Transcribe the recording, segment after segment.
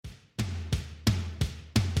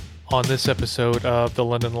On this episode of the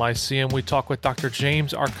London Lyceum, we talk with Dr.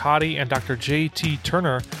 James Arcadi and Dr. J.T.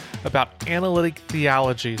 Turner about analytic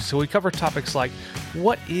theology. So we cover topics like,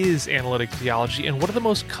 what is analytic theology and what are the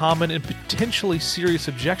most common and potentially serious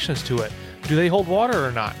objections to it? Do they hold water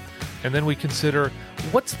or not? And then we consider,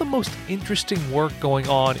 what's the most interesting work going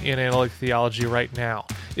on in analytic theology right now?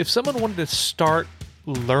 If someone wanted to start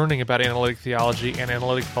learning about analytic theology and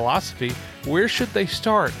analytic philosophy, where should they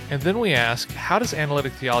start? And then we ask, how does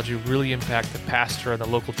analytic theology really impact the pastor and the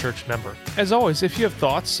local church member? As always, if you have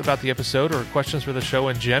thoughts about the episode or questions for the show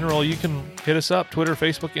in general, you can hit us up, Twitter,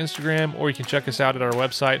 Facebook, Instagram, or you can check us out at our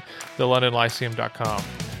website, thelondonlyceum.com.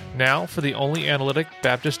 Now, for the only analytic,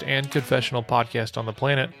 Baptist, and confessional podcast on the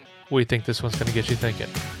planet, we think this one's going to get you thinking.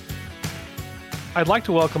 I'd like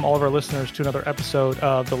to welcome all of our listeners to another episode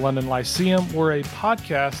of the London Lyceum. We're a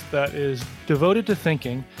podcast that is devoted to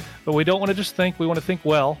thinking, but we don't want to just think, we want to think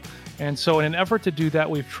well. And so in an effort to do that,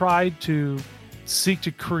 we've tried to seek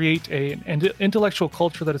to create an intellectual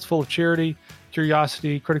culture that is full of charity,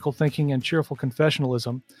 curiosity, critical thinking, and cheerful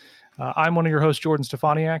confessionalism. I'm one of your hosts, Jordan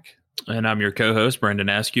Stefaniak. And I'm your co-host, Brendan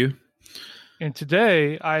Askew. And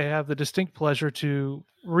today I have the distinct pleasure to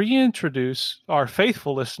reintroduce our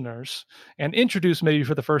faithful listeners and introduce maybe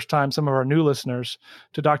for the first time some of our new listeners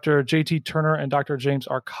to Dr. J.T. Turner and Dr. James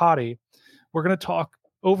Arcadi. We're going to talk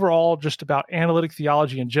overall just about analytic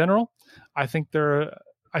theology in general. I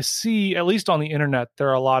see, at least on the internet, there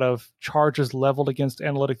are a lot of charges leveled against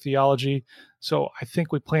analytic theology. So I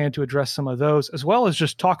think we plan to address some of those, as well as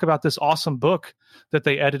just talk about this awesome book that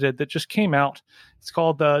they edited that just came out. It's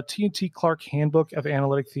called the T&T Clark Handbook of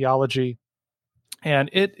Analytic Theology.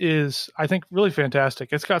 And it is, I think, really fantastic.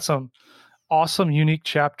 It's got some awesome, unique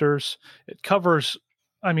chapters. It covers,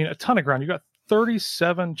 a ton of ground. You've got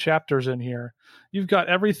 37 chapters in here. You've got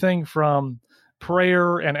everything from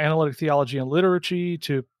prayer and analytic theology and liturgy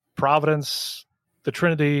to providence, the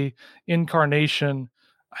Trinity, incarnation.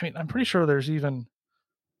 I'm pretty sure there's even,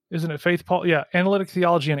 isn't it faith, Paul? Yeah, analytic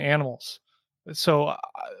theology and animals. So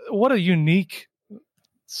what a unique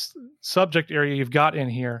subject area you've got in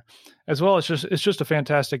here, as well as it's just a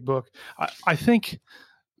fantastic book. I think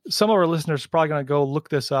some of our listeners are probably going to go look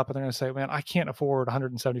this up and they're going to say, man, I can't afford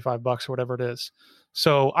 $175 or whatever it is.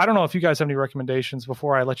 So I don't know if you guys have any recommendations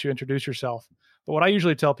before I let you introduce yourself. But what I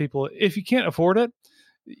usually tell people, if you can't afford it,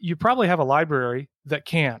 you probably have a library that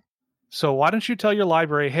can. So why don't you tell your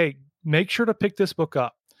library, hey, make sure to pick this book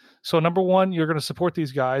up. So number one, you're going to support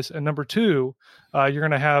these guys. And number two, you're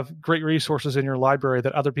going to have great resources in your library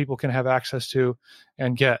that other people can have access to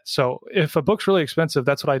and get. So if a book's really expensive,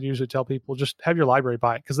 that's what I usually tell people. Just have your library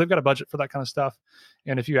buy it because they've got a budget for that kind of stuff.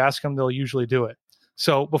 And if you ask them, they'll usually do it.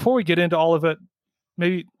 So before we get into all of it,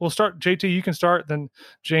 maybe we'll start. JT, you can start. Then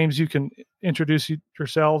James, you can introduce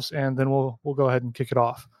yourselves, and then we'll go ahead and kick it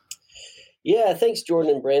off. Yeah, thanks,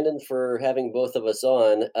 Jordan and Brandon, for having both of us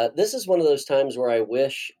on. This is one of those times where I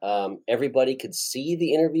wish everybody could see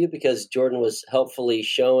the interview because Jordan was helpfully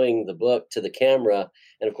showing the book to the camera.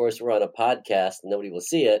 And of course, we're on a podcast and nobody will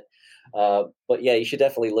see it. But yeah, you should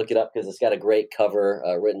definitely look it up because it's got a great cover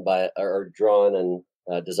written by or drawn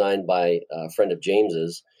and designed by a friend of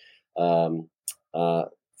James's.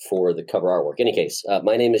 For the cover artwork. In any case,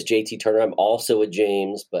 my name is J.T. Turner. I'm also a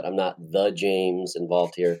James, but I'm not the James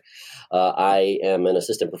involved here. I am an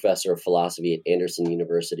assistant professor of philosophy at Anderson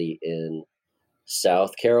University in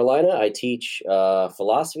South Carolina. I teach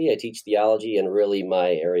philosophy, I teach theology, and really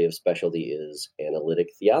my area of specialty is analytic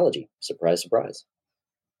theology. Surprise, surprise.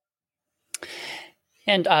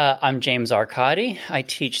 And I'm James Arcadi. I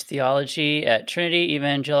teach theology at Trinity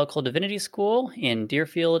Evangelical Divinity School in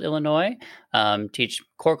Deerfield, Illinois. Teach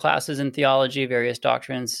core classes in theology, various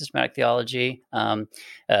doctrines, systematic theology.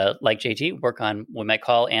 Like JT, work on what we might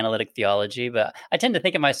call analytic theology. But I tend to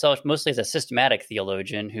think of myself mostly as a systematic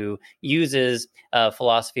theologian who uses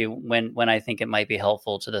philosophy when I think it might be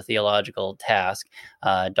helpful to the theological task.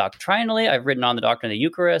 Doctrinally, I've written on the doctrine of the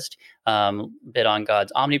Eucharist, bit on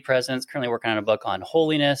God's omnipresence, currently working on a book on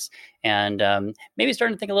holiness, and maybe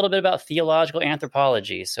starting to think a little bit about theological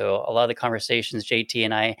anthropology. So a lot of the conversations JT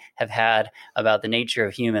and I have had about the nature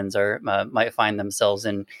of humans might find themselves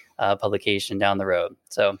in publication down the road.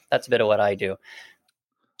 So that's a bit of what I do.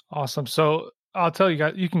 Awesome. So I'll tell you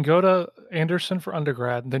guys, you can go to Anderson for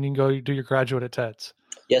undergrad, and then you can go do your graduate at TEDS.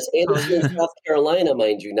 Yes, Anderson in South Carolina,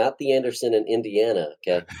 mind you, not the Anderson in Indiana.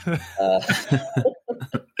 Okay.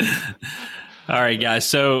 All right, guys.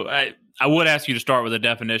 So I would ask you to start with a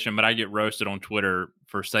definition, but I get roasted on Twitter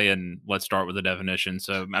for saying, let's start with a definition.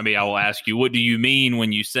 So maybe I will ask you, what do you mean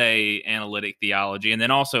when you say analytic theology? And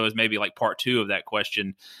then also as maybe like part two of that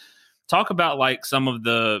question, talk about like some of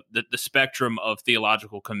the spectrum of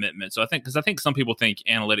theological commitment. So I think some people think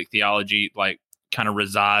analytic theology like kind of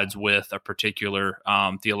resides with a particular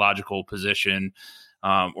theological position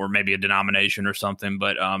or maybe a denomination or something.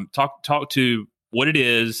 But talk to what it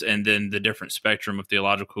is, and then the different spectrum of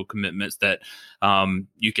theological commitments that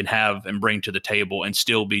you can have and bring to the table and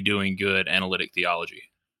still be doing good analytic theology.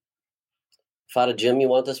 Father Jim, you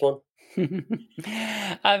want this one?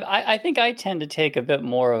 I think I tend to take a bit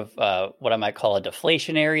more of what I might call a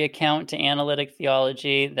deflationary account to analytic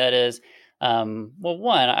theology. That is,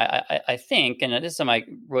 one, I think, and this is something I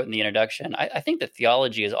wrote in the introduction, I think that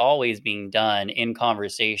theology is always being done in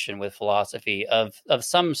conversation with philosophy of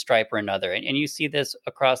some stripe or another. And you see this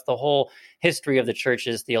across the whole history of the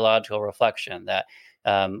church's theological reflection, that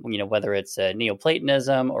whether it's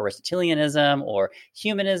Neoplatonism or Aristotelianism or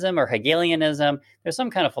humanism or Hegelianism, there's some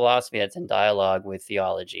kind of philosophy that's in dialogue with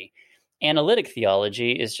theology. Analytic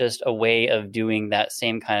theology is just a way of doing that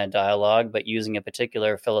same kind of dialogue, but using a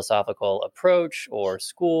particular philosophical approach or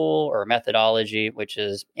school or methodology, which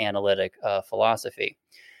is analytic philosophy.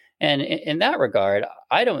 And in that regard,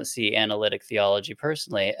 I don't see analytic theology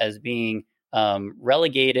personally as being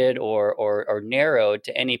relegated or narrowed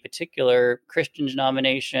to any particular Christian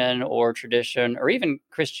denomination or tradition or even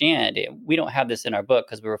Christianity. We don't have this in our book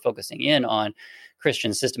because we were focusing in on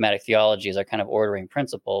Christian systematic theology as our kind of ordering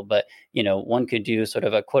principle. But, one could do sort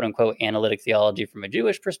of a quote unquote analytic theology from a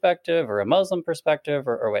Jewish perspective or a Muslim perspective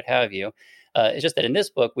or what have you. It's just that in this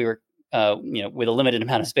book, we were with a limited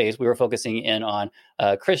amount of space, we were focusing in on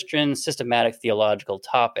Christian systematic theological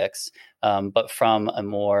topics, but from a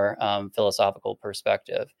more philosophical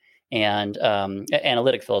perspective and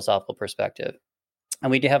analytic philosophical perspective.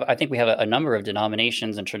 And I think we have a number of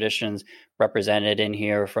denominations and traditions represented in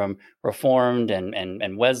here, from Reformed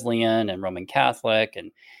and Wesleyan and Roman Catholic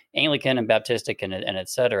and Anglican and Baptistic and et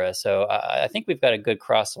cetera. So I think we've got a good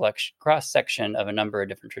cross section of a number of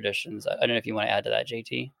different traditions. I don't know if you want to add to that,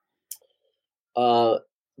 JT.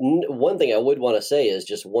 One thing I would want to say is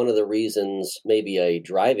just one of the reasons, maybe a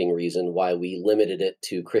driving reason why we limited it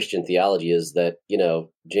to Christian theology is that,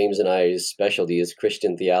 James and I's specialty is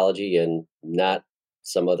Christian theology and not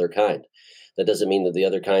some other kind. That doesn't mean that the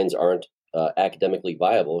other kinds aren't academically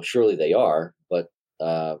viable. Surely they are, but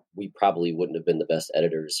we probably wouldn't have been the best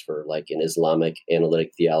editors for like an Islamic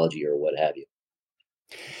analytic theology or what have you.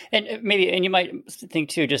 And you might think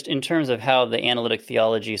too, just in terms of how the analytic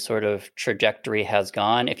theology sort of trajectory has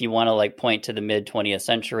gone, if you want to like point to the mid 20th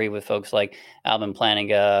century with folks like Alvin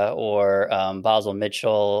Plantinga or Basil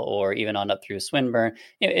Mitchell, or even on up through Swinburne,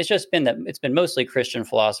 it's just been that it's been mostly Christian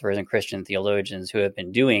philosophers and Christian theologians who have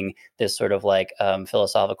been doing this sort of like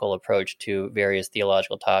philosophical approach to various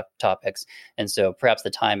theological topics. And so perhaps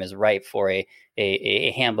the time is ripe for a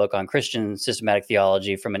handbook on Christian systematic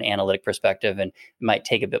theology from an analytic perspective, and it might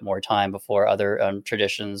take a bit more time before other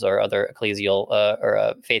traditions or other ecclesial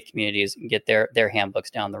or faith communities get their handbooks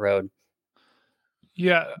down the road.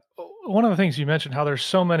 Yeah, one of the things you mentioned, how there's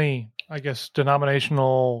so many, I guess,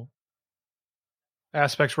 denominational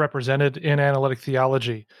aspects represented in analytic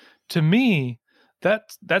theology. To me, that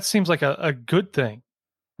seems like a good thing.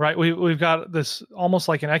 Right, we've got this almost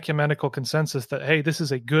like an ecumenical consensus that, hey, this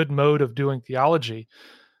is a good mode of doing theology.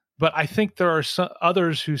 But I think there are some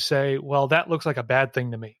others who say, well, that looks like a bad thing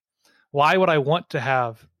to me. Why would I want to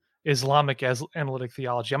have Islamic as analytic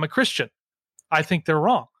theology? I'm a Christian. I think they're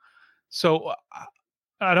wrong. So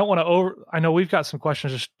I don't want to I know we've got some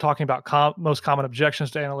questions just talking about most common objections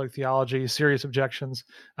to analytic theology, serious objections.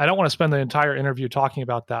 I don't want to spend the entire interview talking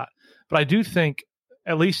about that. But I do think,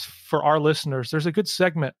 at least for our listeners, there's a good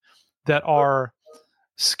segment that are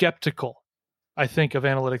skeptical, I think, of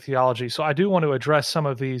analytic theology. So I do want to address some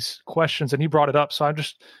of these questions, and you brought it up. So I'm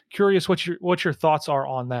just curious what your thoughts are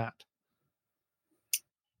on that.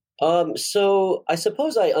 So I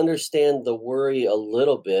suppose I understand the worry a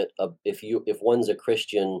little bit of if one's a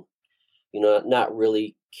Christian, not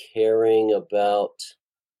really caring about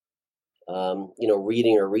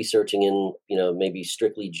reading or researching in, maybe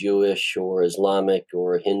strictly Jewish or Islamic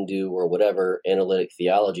or Hindu or whatever analytic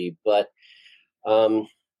theology. But I'm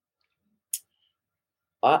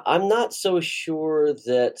not so sure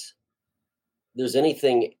that there's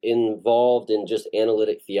anything involved in just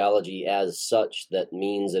analytic theology as such that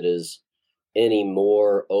means it is any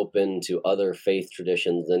more open to other faith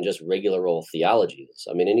traditions than just regular old theologies.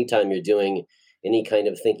 I mean, anytime you're doing any kind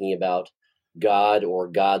of thinking about God or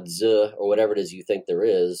gods or whatever it is you think there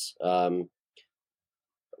is,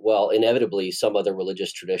 well, inevitably some other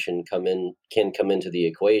religious tradition can come into the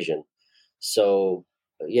equation. So,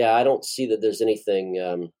 yeah, I don't see that there's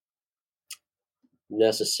anything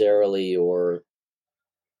necessarily or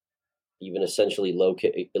even essentially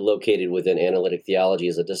located within analytic theology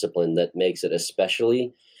as a discipline that makes it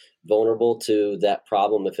especially vulnerable to that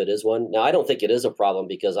problem if it is one. Now, I don't think it is a problem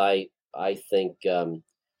because I think at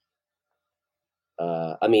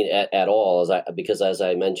all because as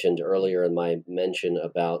I mentioned earlier in my mention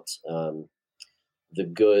about the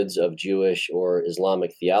goods of Jewish or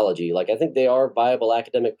Islamic theology, like I think they are viable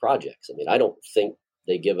academic projects. I mean, I don't think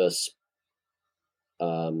they give us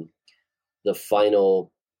the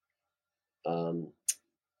final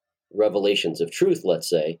revelations of truth, let's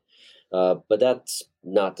say. But that's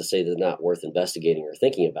not to say they're not worth investigating or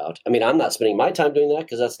thinking about. I mean, I'm not spending my time doing that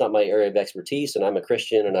because that's not my area of expertise, and I'm a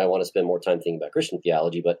Christian and I want to spend more time thinking about Christian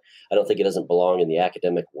theology, but I don't think it doesn't belong in the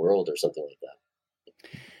academic world or something like that.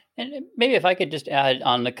 And maybe if I could just add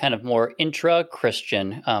on the kind of more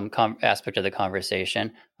intra-Christian aspect of the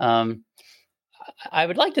conversation, I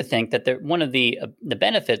would like to think that one of the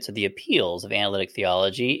benefits of the appeals of analytic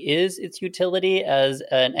theology is its utility as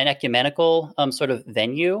an ecumenical sort of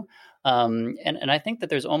venue. And I think that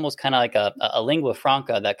there's almost kind of like a lingua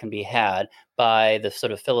franca that can be had by the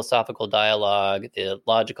sort of philosophical dialogue, the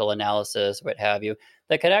logical analysis, what have you,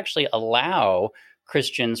 that could actually allow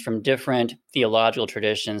Christians from different theological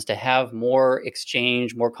traditions to have more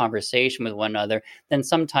exchange, more conversation with one another than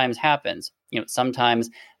sometimes happens. Sometimes,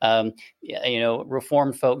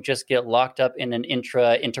 Reformed folk just get locked up in an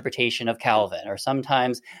interpretation of Calvin, or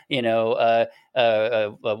sometimes,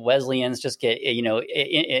 Wesleyans just get,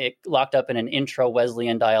 locked up in an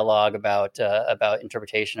intra-Wesleyan dialogue about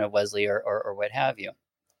interpretation of Wesley or what have you.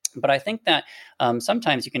 But I think that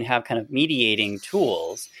sometimes you can have kind of mediating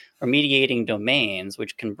tools or mediating domains,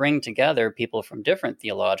 which can bring together people from different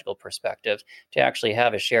theological perspectives to actually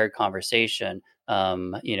have a shared conversation,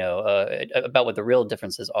 about what the real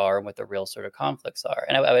differences are and what the real sort of conflicts are.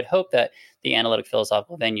 And I would hope that the analytic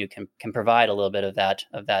philosophical venue can provide a little bit of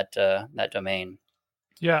that domain.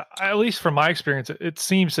 Yeah, at least from my experience, it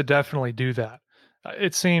seems to definitely do that.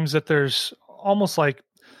 It seems that there's almost like,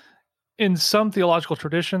 in some theological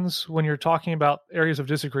traditions, when you're talking about areas of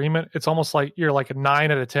disagreement, it's almost like you're like a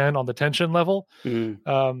 9 out of 10 on the tension level,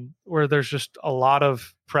 where there's just a lot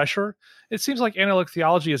of pressure. It seems like analytic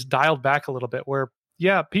theology is dialed back a little bit, where,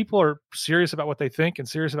 yeah, people are serious about what they think and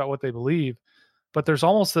serious about what they believe, but there's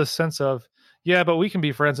almost this sense of, yeah, but we can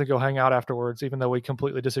be friends and go hang out afterwards, even though we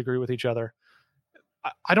completely disagree with each other.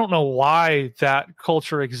 I don't know why that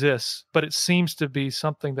culture exists, but it seems to be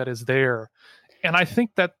something that is there. And I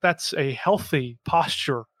think that that's a healthy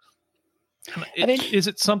posture. Is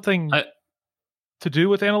it something to do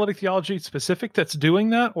with analytic theology specific that's doing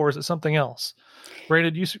that, or is it something else?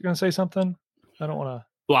 Brandon, you going to say something? I don't want to.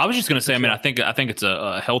 Well, I was just going to say, I think it's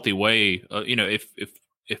a healthy way. If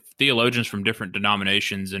theologians from different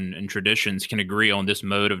denominations and traditions can agree on this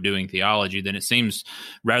mode of doing theology, then it seems,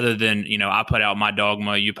 rather than, I put out my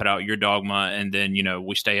dogma, you put out your dogma, and then,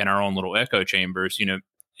 we stay in our own little echo chambers,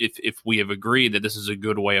 if we have agreed that this is a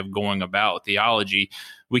good way of going about theology,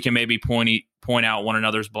 we can maybe point out one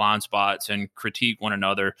another's blind spots and critique one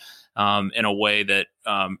another in a way that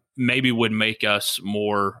maybe would make us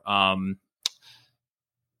more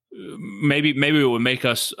maybe it would make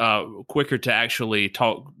us quicker to actually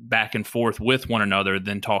talk back and forth with one another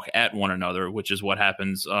than talk at one another, which is what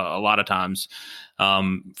happens a lot of times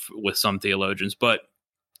with some theologians. But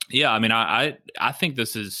yeah, I think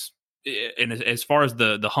this is, and as far as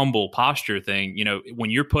the humble posture thing, when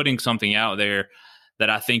you're putting something out there that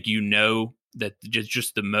I think that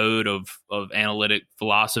just the mode of analytic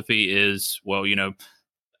philosophy is, well,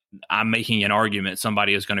 I'm making an argument,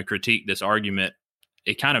 somebody is going to critique this argument.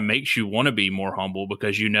 It kind of makes you want to be more humble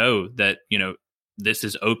because that this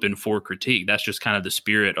is open for critique. That's just kind of the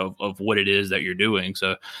spirit of what it is that you're doing.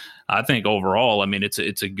 So I think overall,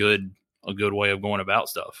 it's a good way of going about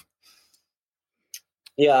stuff.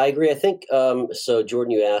 Yeah, I agree. I think, so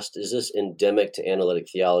Jordan, you asked, is this endemic to analytic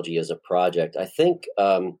theology as a project? I think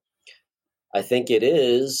it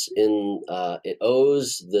is it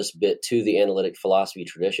owes this bit to the analytic philosophy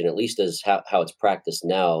tradition, at least as how it's practiced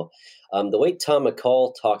now. The way Tom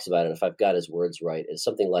McCall talks about it, if I've got his words right, is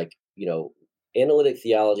something like, analytic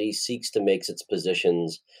theology seeks to make its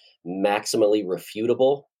positions maximally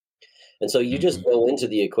refutable. And so you just go into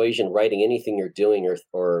the equation, writing anything you're doing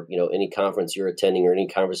or any conference you're attending or any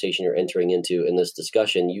conversation you're entering into in this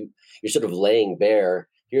discussion, you're sort of laying bare,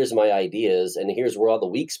 here's my ideas and here's where all the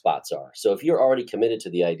weak spots are. So if you're already committed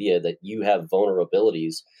to the idea that you have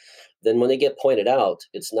vulnerabilities, then when they get pointed out,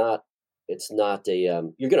 it's not a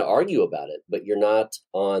you're going to argue about it, but you're not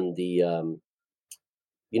on the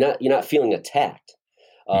you're not feeling attacked.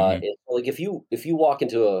 Like if you walk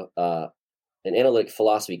into an analytic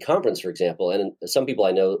philosophy conference, for example, and some people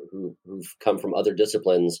I know who've come from other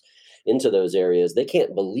disciplines into those areas, they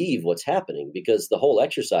can't believe what's happening, because the whole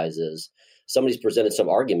exercise is somebody's presented some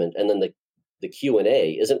argument, and then the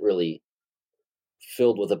Q&A isn't really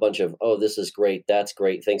filled with a bunch of, oh, this is great, that's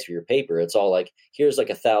great, thanks for your paper. It's all like, here's like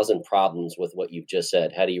 1,000 problems with what you've just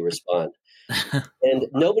said. How do you respond? And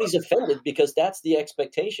nobody's offended, because that's the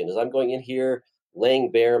expectation, is I'm going in here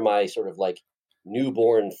laying bare my sort of like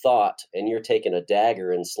newborn thought, and you're taking a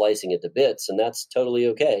dagger and slicing it to bits, and that's totally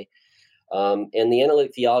okay. And the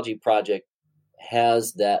Analytic Theology Project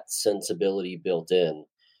has that sensibility built in,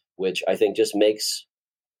 which I think just makes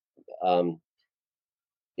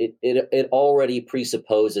it already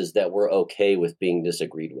presupposes that we're okay with being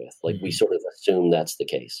disagreed with. Like, we sort of assume that's the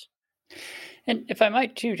case. And if I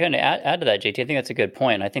might too, kind of add to that, JT, I think that's a good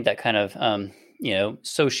point. I think that kind of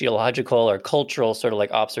sociological or cultural sort of like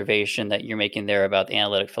observation that you're making there about the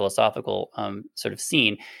analytic philosophical sort of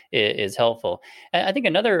scene is helpful. And I think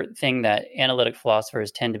another thing that analytic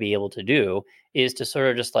philosophers tend to be able to do is to sort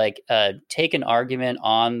of just like take an argument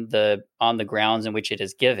on the grounds in which it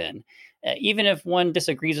is given, even if one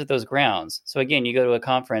disagrees with those grounds. So again, you go to a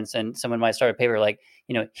conference and someone might start a paper like,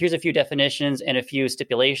 here's a few definitions and a few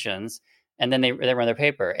stipulations. And then they run their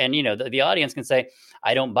paper. And, the audience can say,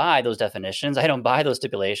 I don't buy those definitions. I don't buy those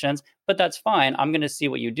stipulations, but that's fine. I'm going to see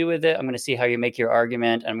what you do with it. I'm going to see how you make your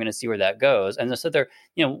argument. And I'm going to see where that goes. And so there,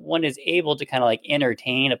 one is able to kind of like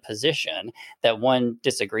entertain a position that one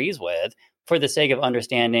disagrees with for the sake of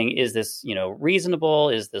understanding, is this, reasonable?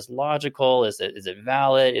 Is this logical? Is it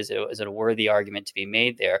valid? Is it a worthy argument to be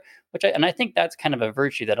made there? I think that's kind of a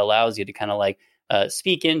virtue that allows you to kind of like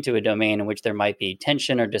speak into a domain in which there might be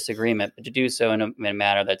tension or disagreement, but to do so in a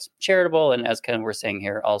manner that's charitable and, as kind of we're saying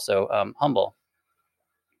here, also humble.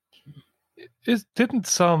 Didn't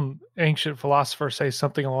some ancient philosopher say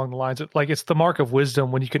something along the lines of, like, it's the mark of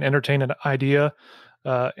wisdom when you can entertain an idea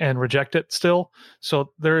and reject it still?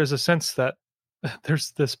 So there is a sense that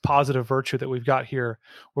there's this positive virtue that we've got here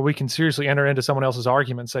where we can seriously enter into someone else's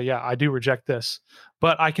argument and say, yeah, I do reject this,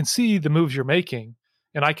 but I can see the moves you're making,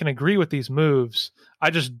 and I can agree with these moves. I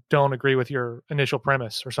just don't agree with your initial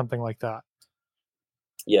premise, or something like that.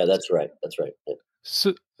 Yeah, that's right. That's right. Yeah.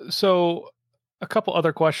 So a couple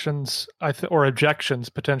other questions or objections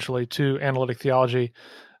potentially to analytic theology.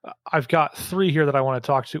 I've got 3 here that I want to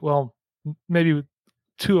talk to. Well, maybe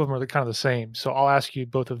 2 of them are kind of the same. So I'll ask you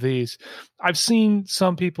both of these. I've seen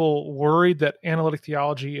some people worried that analytic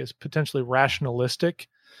theology is potentially rationalistic.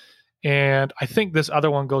 And I think this other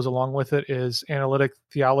one goes along with it, is analytic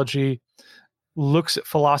theology looks at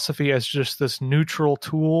philosophy as just this neutral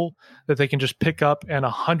tool that they can just pick up and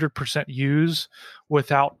 100% use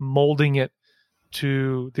without molding it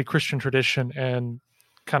to the Christian tradition and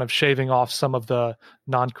kind of shaving off some of the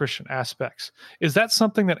non-Christian aspects. Is that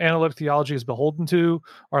something that analytic theology is beholden to?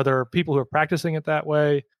 Are there people who are practicing it that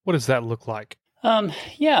way? What does that look like?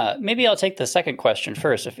 Yeah, maybe I'll take the second question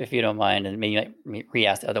first, if you don't mind, and maybe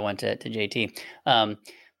re-ask the other one to JT.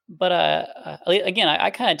 Again, I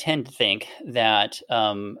kind of tend to think that,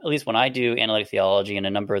 at least when I do analytic theology and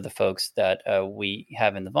a number of the folks that we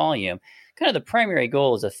have in the volume, kind of the primary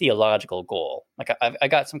goal is a theological goal. Like I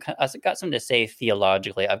got something to say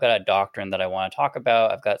theologically. I've got a doctrine that I want to talk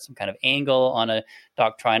about. I've got some kind of angle on a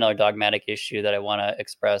doctrinal or dogmatic issue that I want to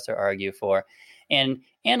express or argue for. And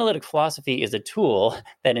analytic philosophy is a tool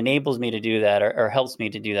that enables me to do that, or helps me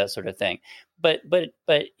to do that sort of thing. But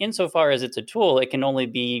insofar as it's a tool, it can only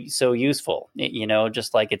be so useful.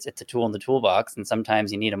 Just like it's a tool in the toolbox, and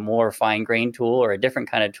sometimes you need a more fine-grained tool or a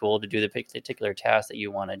different kind of tool to do the particular task that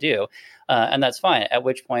you want to do, and that's fine. At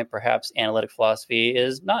which point, perhaps analytic philosophy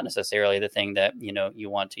is not necessarily the thing that you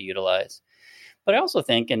want to utilize. But I also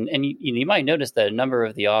think, and you might notice that a number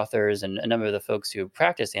of the authors and a number of the folks who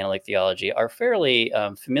practice analytic theology are fairly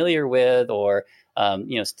familiar with, or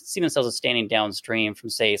see themselves as standing downstream from,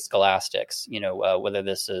 say, scholastics. Whether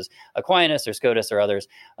this is Aquinas or Scotus or others,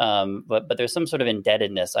 but there's some sort of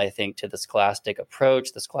indebtedness, I think, to the scholastic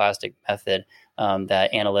approach, the scholastic method that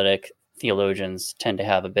analytic theologians tend to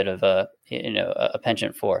have a bit of a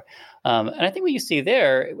penchant for. And I think what you see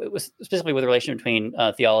there, it was specifically with the relation between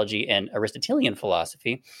theology and Aristotelian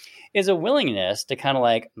philosophy, is a willingness to kind of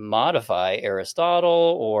like modify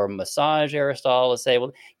Aristotle or massage Aristotle to say,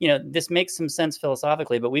 well, this makes some sense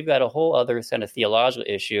philosophically, but we've got a whole other kind of theological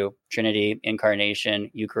issue, Trinity,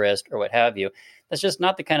 incarnation, Eucharist, or what have you. That's just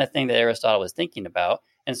not the kind of thing that Aristotle was thinking about.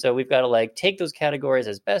 And so we've got to like take those categories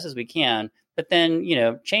as best as we can, but then,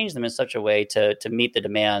 change them in such a way to meet the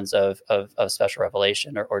demands of special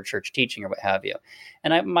revelation or church teaching or what have you.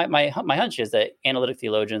 And my hunch is that analytic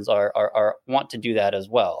theologians are want to do that as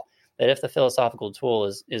well. that if the philosophical tool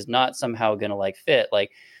is not somehow going to like fit,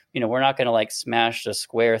 like, we're not going to like smash a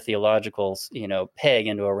square theological, peg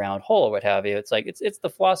into a round hole or what have you. It's like, it's the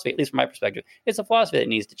philosophy, at least from my perspective, it's a philosophy that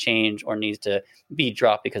needs to change or needs to be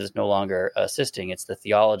dropped because it's no longer assisting. It's the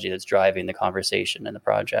theology that's driving the conversation and the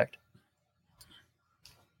project.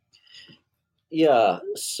 Yeah.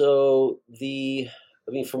 So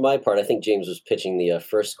for my part, I think James was pitching the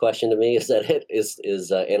first question to me. Is that it?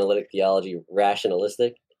 Is analytic theology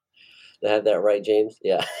rationalistic? Did I have that right, James?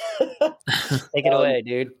 Yeah. Take it away,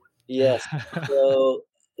 dude. Yes. So,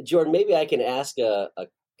 Jordan, maybe I can ask a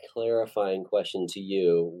clarifying question to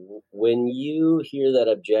you. When you hear that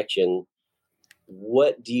objection,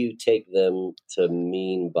 what do you take them to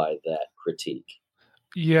mean by that critique?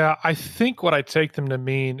 Yeah, I think what I take them to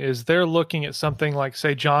mean is they're looking at something like,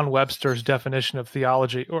 say, John Webster's definition of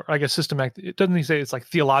theology, or I guess systematic. It doesn't he say it's like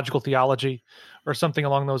theological theology or something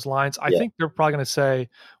along those lines? I think they're probably going to say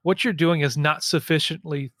what you're doing is not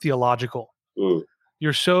sufficiently theological.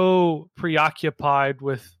 You're so preoccupied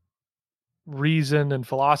with reason and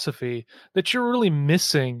philosophy that you're really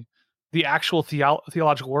missing the actual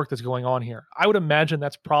theological work that's going on here. I would imagine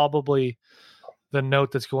that's probably the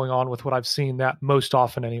note that's going on with what I've seen that most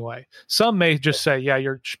often anyway. Some may just say, yeah,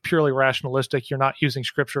 you're purely rationalistic. You're not using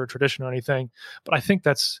scripture or tradition or anything. But I think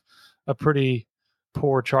that's a pretty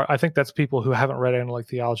poor chart. I think that's people who haven't read analytic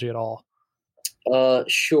theology at all.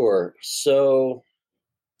 Sure. So,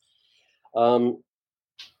 I've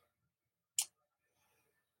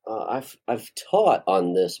taught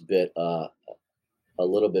on this bit a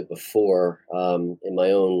little bit before in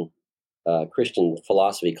my own Christian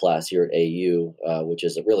philosophy class here at AU, which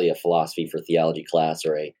is really a philosophy for theology class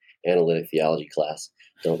or a analytic theology class.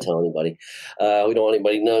 Don't tell anybody. We don't want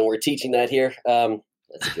anybody knowing we're teaching that here.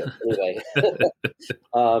 That's a joke.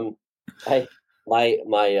 Anyway,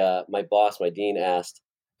 my boss, my dean asked.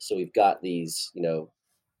 So we've got these,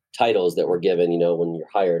 titles that were given, when you're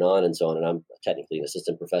hired on and so on. And I'm technically an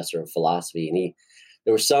assistant professor of philosophy. And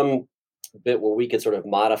there was some bit where we could sort of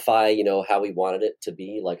modify, how we wanted it to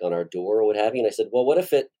be, like on our door or what have you. And I said, well, what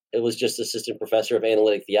if it was just assistant professor of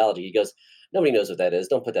analytic theology? He goes, nobody knows what that is.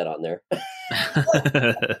 Don't put that on there.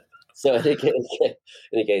 So in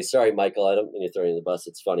any case, sorry, Michael, I don't mean to throw you in the bus.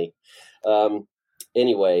 It's funny.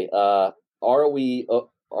 Anyway, are we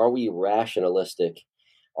rationalistic?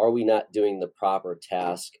 Are we not doing the proper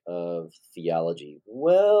task of theology?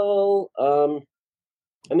 Well, I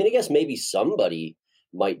guess maybe somebody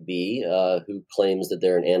might be who claims that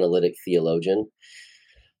they're an analytic theologian.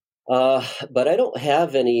 But I don't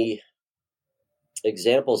have any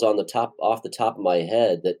examples off the top of my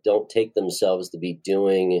head that don't take themselves to be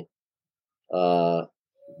doing the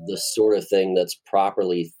sort of thing that's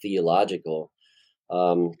properly theological.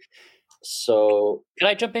 So can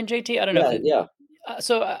I jump in, JT? I don't know. Yeah.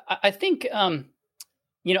 So I think, when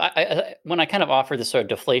I kind of offer this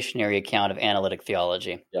sort of deflationary account of analytic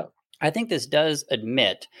theology, I think this does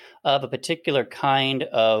admit of a particular kind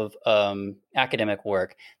of academic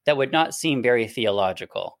work that would not seem very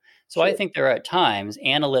theological. So I think there are at times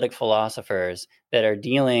analytic philosophers that are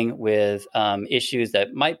dealing with issues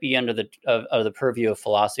that might be under the purview of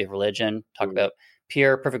philosophy of religion, talk about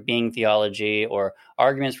pure perfect being theology or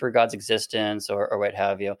arguments for God's existence or what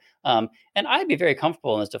have you. And I'd be very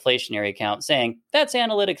comfortable in this deflationary account saying that's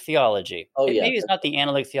analytic theology. Maybe it's not the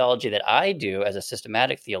analytic theology that I do as a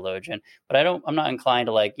systematic theologian, but I'm not inclined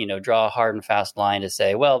to draw a hard and fast line to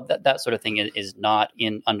say, well, that sort of thing is not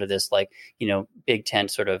under this big tent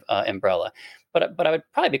sort of umbrella. But I would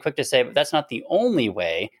probably be quick to say that's not the only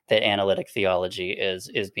way that analytic theology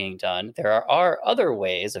is being done. There are other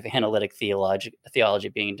ways of analytic theology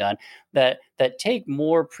being done that take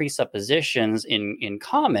more presuppositions in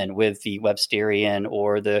common with the Websterian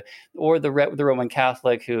or the Roman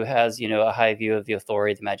Catholic who has a high view of the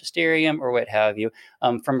authority of the magisterium or what have you,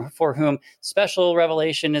 for whom special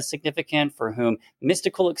revelation is significant, for whom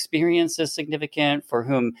mystical experience is significant, for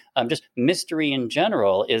whom just mystery in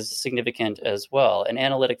general is significant as well. And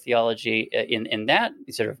analytic theology in that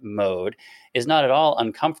sort of mode is not at all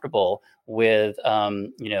uncomfortable with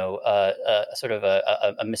sort of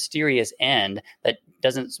a mysterious end that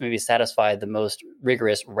doesn't maybe satisfy the most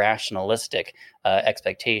rigorous rationalistic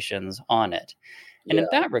expectations on it. And in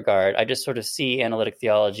that regard, I just sort of see analytic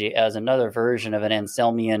theology as another version of an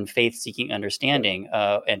Anselmian faith-seeking understanding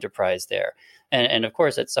enterprise there. And of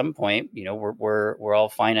course, at some point, we're all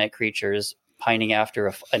finite creatures pining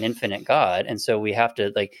after an infinite God, and so we have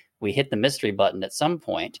to we hit the mystery button at some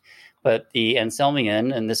point. But the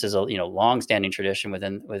Anselmian, and this is a long-standing tradition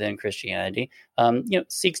within Christianity,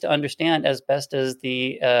 seeks to understand as best as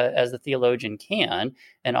the theologian can,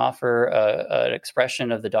 and offer an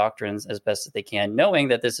expression of the doctrines as best as they can, knowing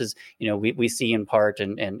that this is we see in part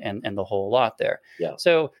and the whole lot there. Yeah.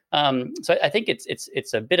 So I think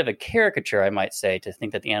it's a bit of a caricature, I might say, to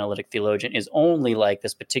think that the analytic theologian is only like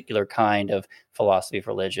this particular kind of philosophy of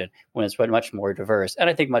religion, when it's much more diverse, and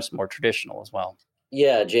I think much more traditional as well.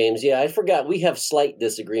 Yeah, James. Yeah, I forgot. We have slight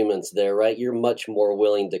disagreements there, right? You're much more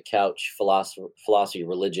willing to couch philosophy of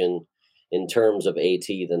religion in terms of AT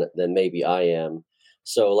than maybe I am.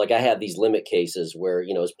 So, like, I have these limit cases where,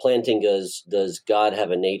 is does God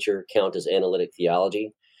have a nature count as analytic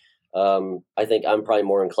theology? I think I'm probably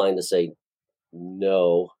more inclined to say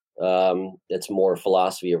no. It's more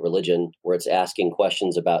philosophy of religion, where it's asking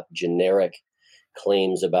questions about generic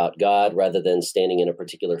claims about God rather than standing in a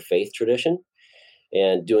particular faith tradition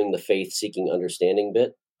and doing the faith-seeking understanding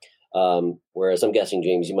bit. Whereas I'm guessing,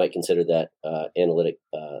 James, you might consider that analytic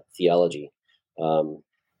theology.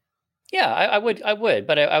 Yeah, I would,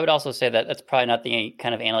 but I would also say that that's probably not the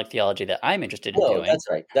kind of analytic theology that I'm interested in doing. That's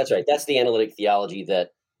right. That's the analytic theology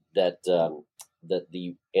that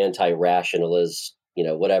the anti-rationalist,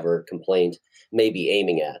 whatever complaint may be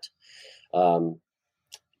aiming at.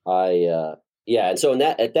 And so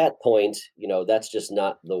at that point, that's just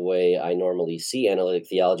not the way I normally see analytic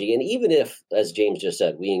theology. And even if, as James just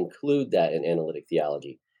said, we include that in analytic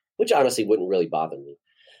theology, which honestly wouldn't really bother me,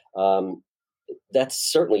 that's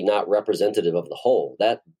certainly not representative of the whole.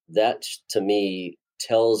 That to me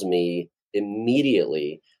tells me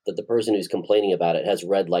immediately that the person who's complaining about it has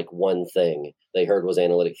read like one thing they heard was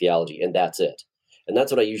analytic theology, and that's it. And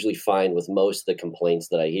that's what I usually find with most of the complaints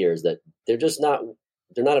that I hear, is that they're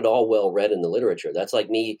not at all well read in the literature. That's like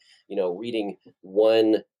me, reading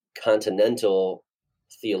one continental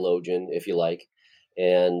theologian, if you like,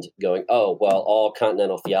 and going, oh, well, all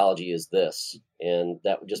continental theology is this. And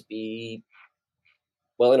that would just be,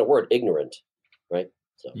 well, in a word, ignorant, right?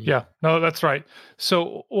 So. Yeah, no, that's right.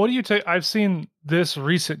 So what do you take? I've seen this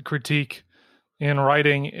recent critique in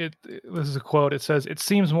writing. This is a quote. It says, "It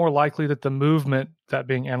seems more likely that the movement, that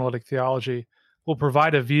being analytic theology, will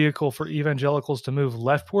provide a vehicle for evangelicals to move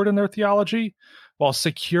leftward in their theology, while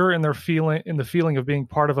secure in the feeling of being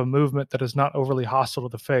part of a movement that is not overly hostile to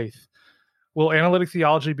the faith. Will analytic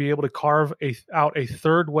theology be able to carve out a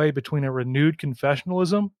third way between a renewed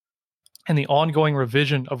confessionalism and the ongoing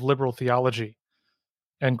revision of liberal theology?"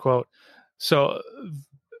 End quote. So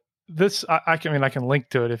this, I can link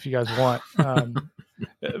to it if you guys want.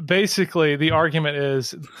 Basically, the argument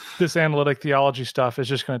is this analytic theology stuff is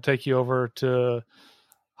just going to take you over to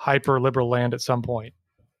hyper liberal land at some point.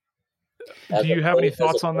 Do you have any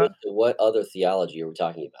thoughts on that? What other theology are we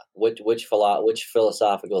talking about? Which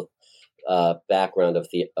philosophical background of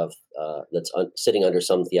that's sitting under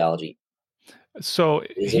some theology? So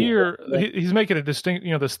here he's making a distinct,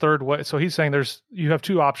 this third way. So he's saying you have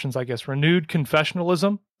two options, I guess: renewed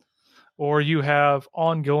confessionalism, or you have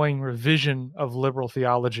ongoing revision of liberal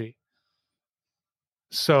theology.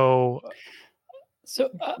 So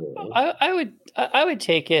I would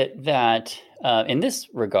take it that in this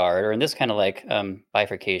regard, or in this kind of like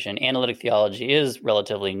bifurcation, analytic theology is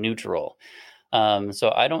relatively neutral.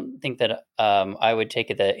 So I don't think that I would take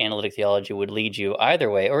it that analytic theology would lead you either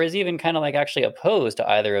way, or is even kind of like actually opposed to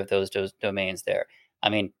either of those domains there. I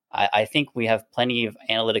mean, I think we have plenty of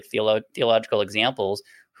analytic theological examples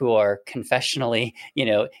who are confessionally,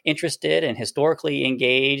 interested and historically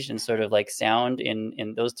engaged and sort of like sound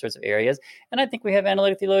in those sorts of areas. And I think we have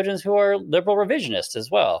analytic theologians who are liberal revisionists as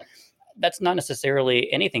well. That's not necessarily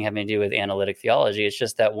anything having to do with analytic theology. It's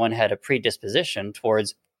just that one had a predisposition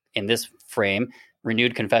towards, in this frame,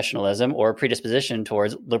 renewed confessionalism, or predisposition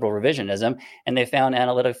towards liberal revisionism, and they found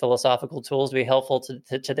analytic philosophical tools to be helpful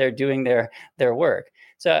to their doing their work.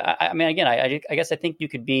 So I mean, again, I guess I think you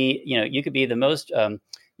could be the most a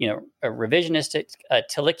revisionistic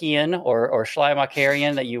Tillichian or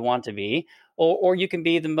Schleiermacherian that you want to be, or you can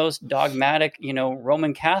be the most dogmatic,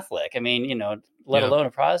 Roman Catholic. I mean, let alone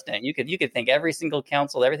a Protestant. You could think every single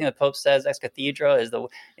council, everything the Pope says ex cathedra is the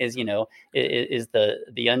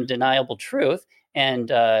undeniable truth, and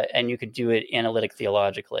you could do it analytic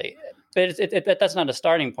theologically. But that's not a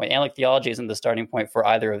starting point. Analytic theology isn't the starting point for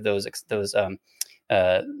either of those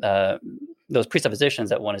presuppositions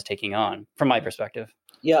that one is taking on, from my perspective.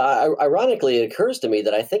 Yeah, ironically, it occurs to me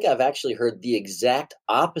that I think I've actually heard the exact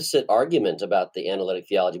opposite argument about the analytic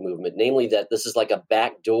theology movement, namely that this is like a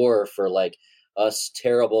back door for like us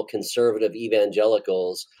terrible conservative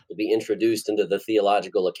evangelicals to be introduced into the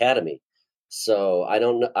theological academy. So I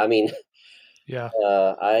don't know. I mean, Yeah.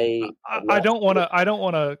 I don't want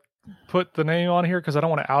to put the name on here because I don't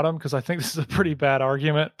want to out him, because I think this is a pretty bad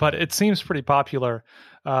argument, but it seems pretty popular,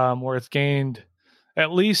 where it's gained,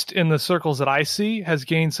 at least in the circles that I see, has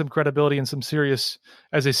gained some credibility and some serious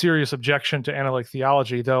objection to analytic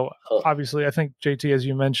theology. Though obviously, I think JT, as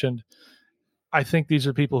you mentioned, I think these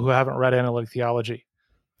are people who haven't read analytic theology.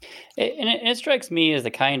 It strikes me as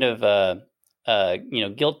the kind of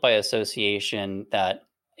guilt by association that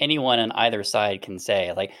anyone on either side can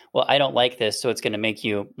say, like, well, I don't like this, so it's going to make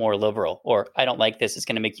you more liberal, or I don't like this, it's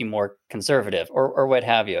going to make you more conservative, or what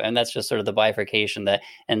have you. And that's just sort of the bifurcation that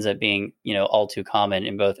ends up being, all too common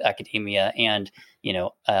in both academia and,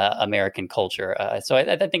 American culture. So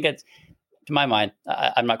I think it's, to my mind,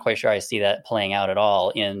 I'm not quite sure I see that playing out at all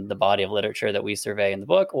in the body of literature that we survey in the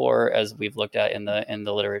book, or as we've looked at in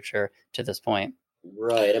the literature to this point.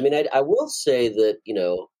 Right. I mean, I will say that,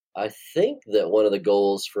 I think that one of the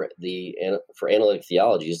goals for analytic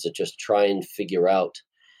theology is to just try and figure out,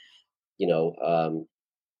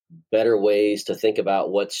 better ways to think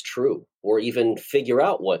about what's true, or even figure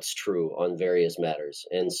out what's true on various matters.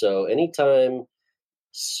 And so anytime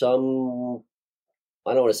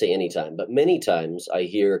I don't want to say anytime, but many times I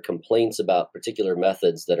hear complaints about particular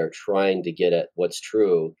methods that are trying to get at what's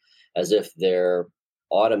true, as if they're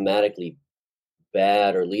automatically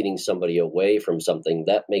bad or leading somebody away from something.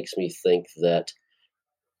 That makes me think that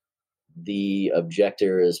the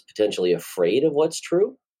objector is potentially afraid of what's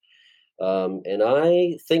true. And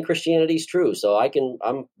I think Christianity is true, so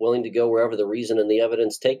I'm willing to go wherever the reason and the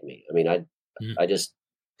evidence take me. I mean, I just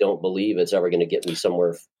don't believe it's ever going to get me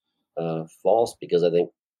somewhere false, because I think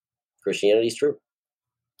Christianity is true.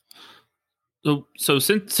 So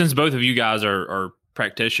since both of you guys are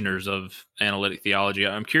practitioners of analytic theology,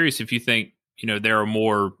 I'm curious if you think there are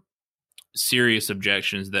more serious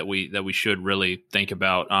objections that we should really think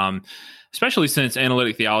about, especially since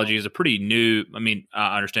analytic theology is a pretty new. I mean,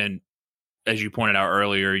 I understand, as you pointed out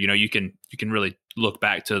earlier, you can really look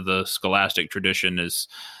back to the scholastic tradition as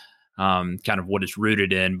kind of what it's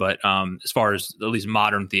rooted in. But as far as at least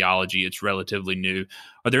modern theology, it's relatively new.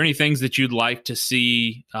 Are there any things that you'd like to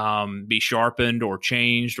see be sharpened or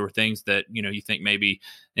changed, or things that you think maybe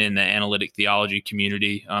in the analytic theology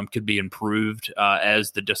community could be improved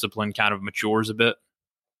as the discipline kind of matures a bit?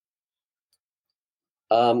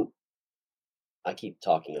 I keep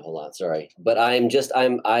talking a whole lot, sorry, but I've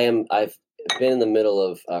been in the middle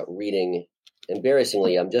of reading.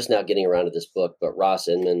 Embarrassingly, I'm just now getting around to this book, but Ross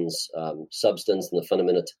Inman's Substance and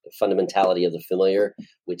the Fundamentality of the Familiar,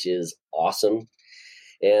 which is awesome.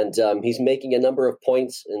 And he's making a number of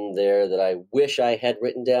points in there that I wish I had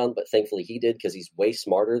written down, but thankfully he did, because he's way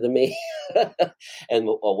smarter than me and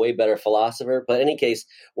a way better philosopher. But in any case,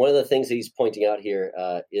 one of the things that he's pointing out here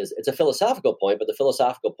is, it's a philosophical point, but the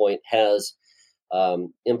philosophical point has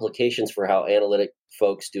implications for how analytic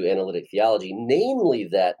folks do analytic theology, namely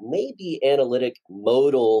that maybe analytic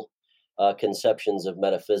modal conceptions of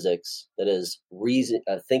metaphysics, that is,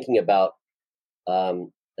 thinking about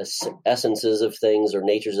essences of things or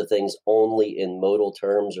natures of things only in modal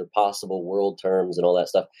terms or possible world terms and all that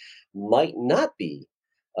stuff, might not be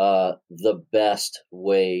the best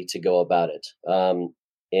way to go about it.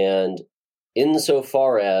 And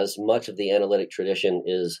insofar as much of the analytic tradition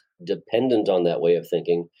is dependent on that way of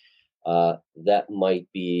thinking, that might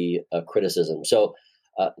be a criticism. So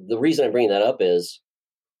the reason I'm bringing that up is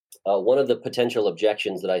one of the potential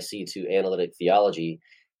objections that I see to analytic theology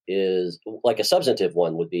is, like a substantive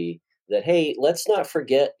one would be that, hey, let's not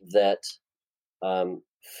forget that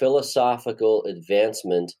philosophical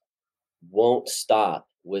advancement won't stop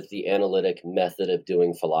with the analytic method of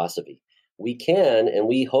doing philosophy. We can, and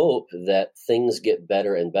we hope that things get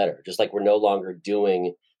better and better, just like we're no longer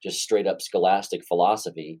doing just straight up scholastic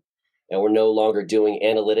philosophy, and we're no longer doing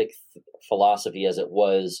analytic philosophy as it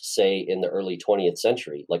was, say, in the early 20th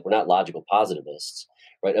century. Like, we're not logical positivists,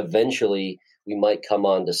 right? Eventually, we might come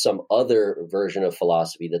on to some other version of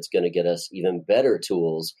philosophy that's going to get us even better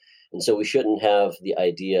tools. And so we shouldn't have the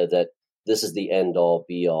idea that this is the end all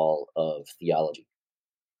be all of theology.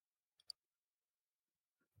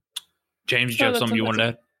 James, do you have something you wanted to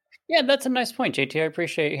add? Yeah, that's a nice point, JT. I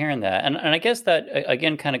appreciate hearing that. And I guess that,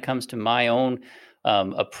 again, kind of comes to my own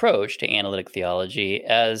approach to analytic theology.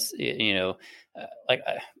 As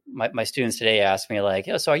my students today ask me, like,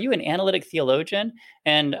 so are you an analytic theologian?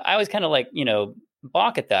 And I always kind of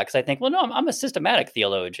balk at that, because I think, well, no, I'm a systematic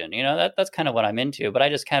theologian. That's kind of what I'm into. But I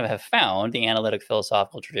just kind of have found the analytic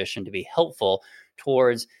philosophical tradition to be helpful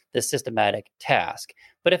towards the systematic task.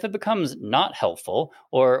 But if it becomes not helpful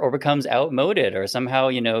or becomes outmoded or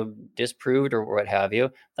somehow, disproved or what have you,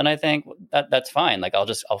 then I think that's fine. Like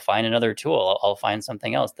I'll find another tool. I'll find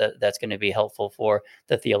something else that's going to be helpful for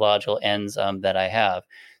the theological ends that I have.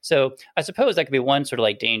 So I suppose that could be one sort of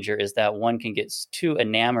like danger, is that one can get too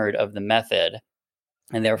enamored of the method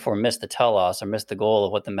and therefore miss the telos or miss the goal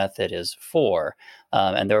of what the method is for,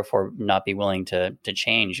 and therefore not be willing to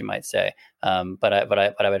change, you might say. But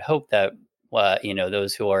I would hope that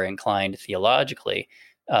those who are inclined theologically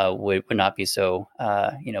would not be so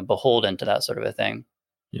beholden to that sort of a thing.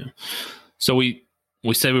 Yeah. So we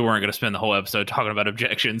said we weren't going to spend the whole episode talking about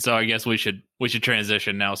objections, so I guess we should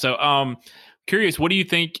transition now. So curious, what do you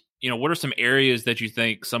think? What are some areas that you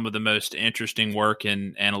think some of the most interesting work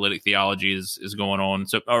in analytic theology is going on?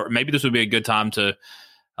 So, or maybe this would be a good time to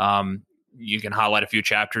you can highlight a few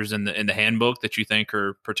chapters in the handbook that you think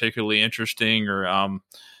are particularly interesting, or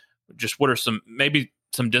just what are some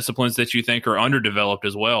disciplines that you think are underdeveloped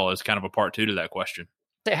as well, as kind of a part two to that question.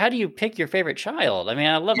 So how do you pick your favorite child? I mean,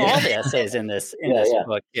 I love all the essays in this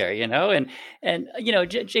book here, and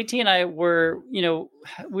JT and I were,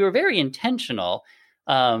 we were very intentional,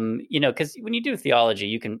 because when you do theology,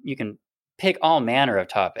 you can pick all manner of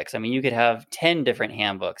topics. I mean, you could have 10 different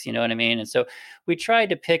handbooks, you know what I mean? And so we tried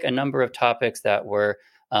to pick a number of topics that were,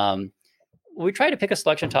 we tried to pick a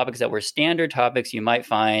selection of topics that were standard topics you might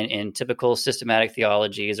find in typical systematic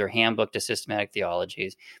theologies or handbook to systematic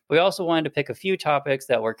theologies. We also wanted to pick a few topics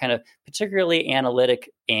that were kind of particularly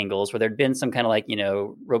analytic angles, where there'd been some kind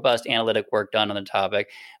of robust analytic work done on the topic.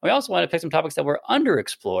 And we also wanted to pick some topics that were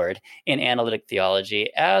underexplored in analytic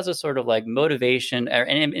theology as a sort of like motivation or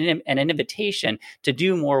an invitation to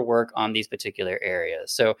do more work on these particular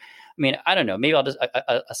areas. So, I mean, I don't know, maybe I'll just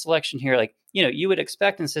a selection here. Like, you would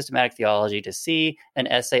expect in systematic theology to see an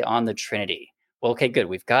essay on the Trinity. Well, okay, good.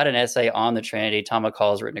 We've got an essay on the Trinity. Tom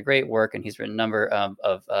McCall has written a great work, and he's written a number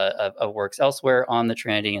of works elsewhere on the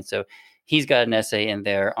Trinity. And so he's got an essay in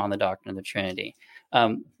there on the doctrine of the Trinity.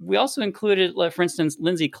 We also included, for instance,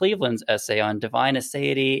 Lindsay Cleveland's essay on divine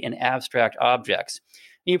aseity in abstract objects.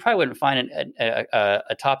 You probably wouldn't find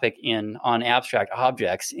a topic on abstract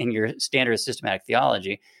objects in your standard systematic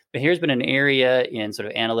theology. But here's been an area in sort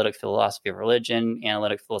of analytic philosophy of religion,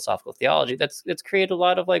 analytic philosophical theology that's created a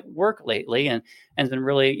lot of like work lately, and has been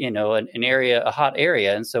really, an area, a hot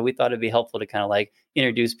area. And so we thought it'd be helpful to kind of like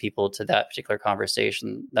introduce people to that particular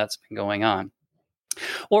conversation that's been going on.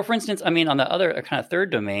 Or, for instance, I mean, on the other kind of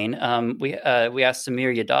third domain, we asked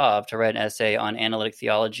Samir Yadav to write an essay on analytic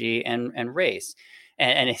theology and race.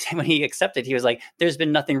 And when he accepted, he was like, there's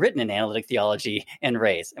been nothing written in analytic theology and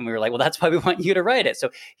race. And we were like, well, that's why we want you to write it. So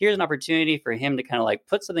here's an opportunity for him to kind of like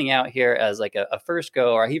put something out here as like a first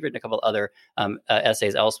go, or he's written a couple of other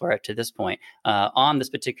essays elsewhere to this point on this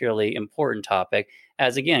particularly important topic,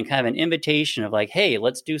 as again, kind of an invitation of like, hey,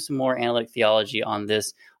 let's do some more analytic theology on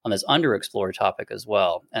this underexplored topic as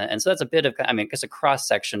well. And so that's a bit of, I mean, just a cross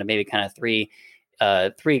section of maybe kind of three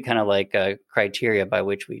kind of like criteria by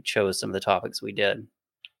which we chose some of the topics we did.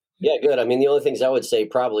 Yeah, good. I mean, the only things I would say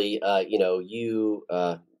probably, you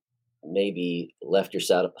maybe left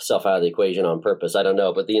yourself out of the equation on purpose. I don't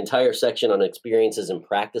know, but the entire section on experiences and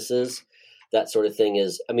practices, that sort of thing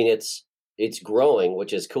is, I mean, it's growing,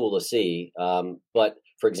 which is cool to see. But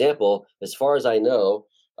for example, as far as I know,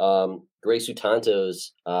 Grace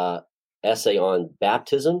Utanto's essay on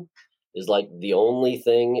baptism is like the only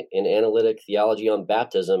thing in analytic theology on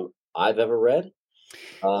baptism I've ever read.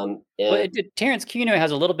 Terence Cuneo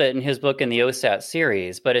has a little bit in his book in the OSAT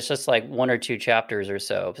series, but it's just like one or two chapters or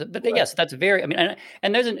so. But right. Yes, that's very, I mean,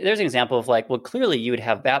 and there's an example of like, well, clearly you would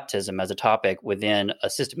have baptism as a topic within a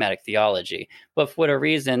systematic theology, but for whatever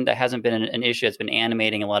reason, that hasn't been an issue that's been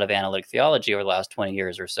animating a lot of analytic theology over the last 20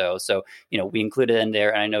 years or so. So, we included it in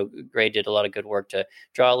there, and I know Gray did a lot of good work to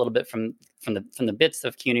draw a little bit from the bits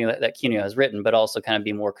of Cuneo that Cuneo has written, but also kind of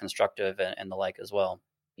be more constructive and the like as well.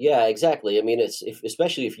 Yeah, exactly. I mean,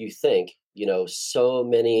 especially if you think, so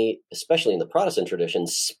many, especially in the Protestant tradition,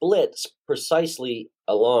 split precisely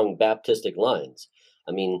along Baptistic lines.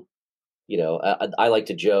 I mean, I like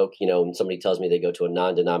to joke, when somebody tells me they go to a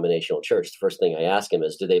non-denominational church, the first thing I ask them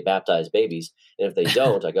is, do they baptize babies? And if they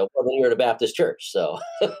don't, I go, well, then you're at a Baptist church. So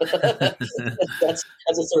that's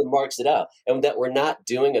what sort of marks it out. And that we're not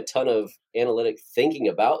doing a ton of analytic thinking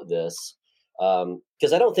about this.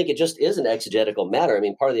 Because I don't think it just is an exegetical matter. I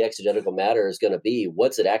mean, part of the exegetical matter is going to be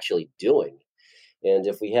what's it actually doing. And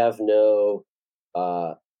if we have no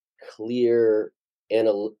clear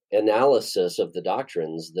analysis of the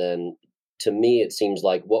doctrines, then to me, it seems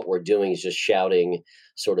like what we're doing is just shouting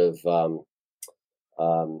sort of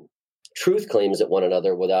truth claims at one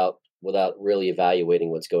another without really evaluating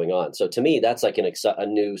what's going on. So to me, that's like a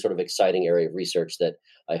new sort of exciting area of research that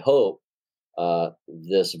I hope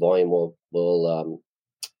this volume will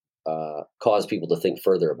cause people to think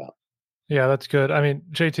further about. Yeah, that's good. I mean,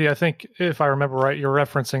 JT, I think if I remember right, you're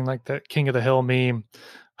referencing like that King of the Hill meme.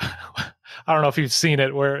 I don't know if you've seen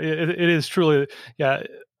it, where it is truly, yeah.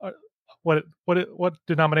 What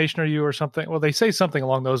denomination are you or something? Well, they say something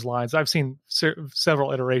along those lines. I've seen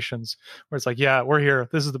several iterations where it's like, yeah, we're here.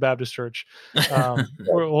 This is the Baptist church.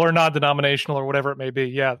 We're non-denominational or whatever it may be.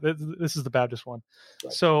 Yeah, this is the Baptist one.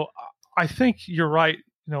 Right. So I think you're right.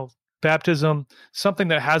 Baptism, something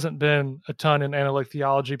that hasn't been a ton in analytic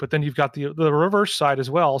theology, but then you've got the reverse side as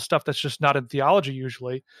well, stuff that's just not in theology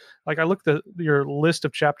usually. Like I looked at your list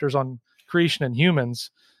of chapters on creation and humans,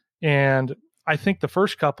 and I think the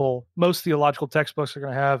first couple, most theological textbooks are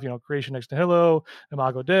going to have, creation ex nihilo,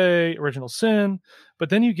 imago Dei, original sin. But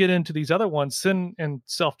then you get into these other ones, sin and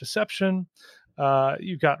self-deception.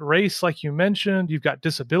 You've got race, like you mentioned. You've got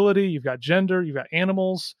disability. You've got gender. You've got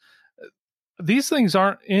animals. These things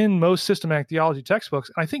aren't in most systematic theology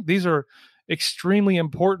textbooks. I think these are extremely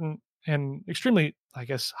important and extremely, I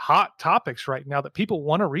guess, hot topics right now that people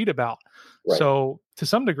want to read about. Right. So to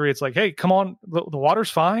some degree, it's like, hey, come on, the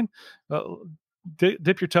water's fine.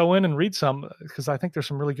 Dip your toe in and read some, because I think there's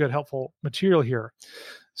some really good, helpful material here.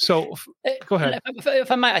 So go ahead. If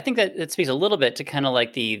I might, I think that it speaks a little bit to kind of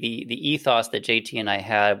like the ethos that JT and I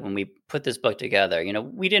had when we put this book together.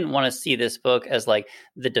 We didn't want to see this book as like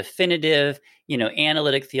the definitive,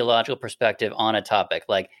 analytic theological perspective on a topic,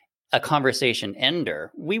 like a conversation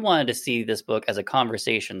ender. We wanted to see this book as a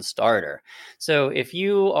conversation starter. So if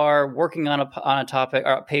you are working on a topic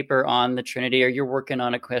or a paper on the Trinity, or you're working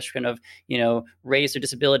on a question of, race or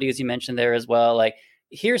disability, as you mentioned there as well, like,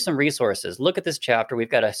 here's some resources. Look at this chapter. We've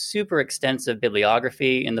got a super extensive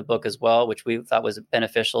bibliography in the book as well, which we thought was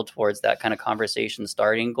beneficial towards that kind of conversation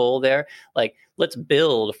starting goal there. Like, let's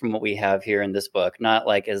build from what we have here in this book, not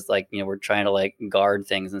like as like, we're trying to like guard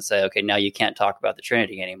things and say, okay, now you can't talk about the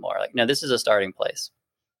Trinity anymore. Like, no, this is a starting place.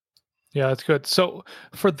 Yeah, that's good. So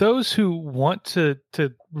for those who want to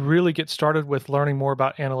really get started with learning more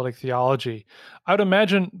about analytic theology, I would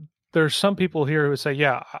imagine there's some people here who say,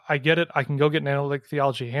 yeah, I get it. I can go get an analytic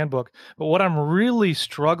theology handbook. But what I'm really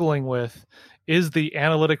struggling with is the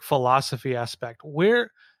analytic philosophy aspect.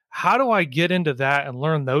 How do I get into that and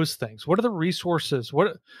learn those things? What are the resources?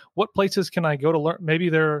 What places can I go to learn? Maybe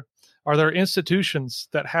are there institutions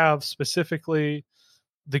that have specifically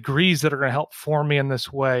degrees that are going to help form me in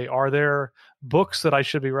this way? Are there books that I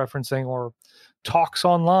should be referencing, or talks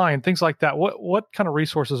online, things like that? What kind of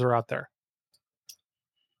resources are out there?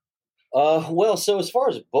 Well, so as far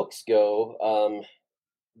as books go,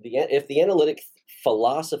 if the analytic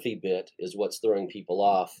philosophy bit is what's throwing people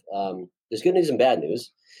off, there's good news and bad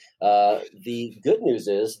news. The good news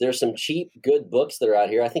is there's some cheap, good books that are out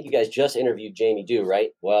here. I think you guys just interviewed Jamie Dew, right?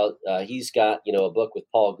 Well, he's got, a book with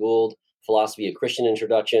Paul Gould, Philosophy of Christian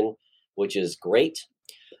Introduction, which is great,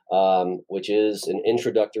 which is an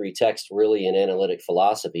introductory text really in analytic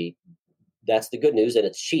philosophy. That's the good news, and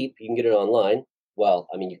it's cheap. You can get it online. Well,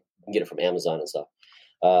 I mean, you can get it from Amazon and stuff,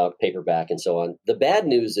 paperback and so on. The bad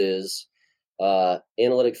news is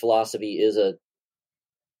analytic philosophy is a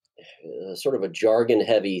sort of a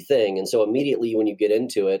jargon-heavy thing. And so immediately when you get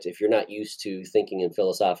into it, if you're not used to thinking in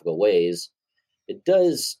philosophical ways, it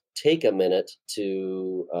does take a minute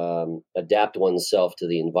to adapt oneself to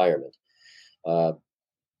the environment.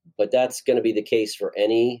 But that's going to be the case for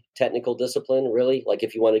any technical discipline, really. Like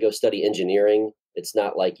if you want to go study engineering, it's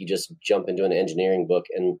not like you just jump into an engineering book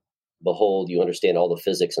and behold, you understand all the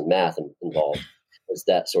physics and math involved. It's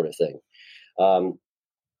that sort of thing.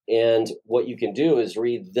 And what you can do is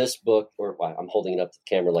read this book, or I'm holding it up to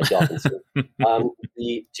the camera like y'all can see.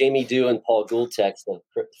 The Jamie Dew and Paul Gould text, the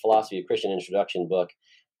Philosophy of Christian Introduction book.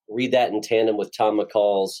 Read that in tandem with Tom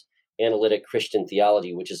McCall's Analytic Christian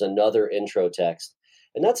Theology, which is another intro text.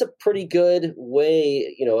 And that's a pretty good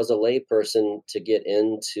way, as a layperson to get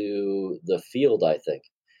into the field, I think.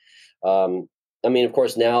 I mean, of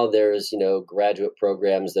course, now there's, graduate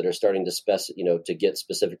programs that are starting to to get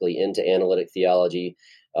specifically into analytic theology.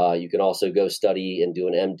 You can also go study and do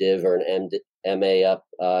an MDiv or an MA up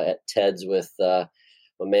at TEDS with my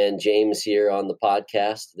man James here on the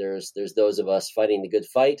podcast. There's those of us fighting the good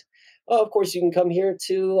fight. Of course, you can come here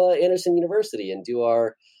to Anderson University and do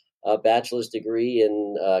our bachelor's degree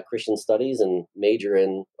in Christian studies and major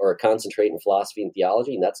in or concentrate in philosophy and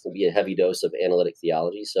theology. And that's going to be a heavy dose of analytic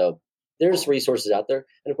theology. So there's resources out there.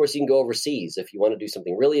 And of course, you can go overseas if you want to do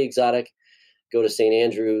something really exotic. go to St.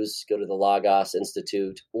 Andrews, go to the Logos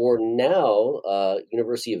Institute, or now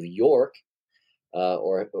University of York,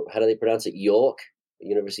 or how do they pronounce it? York,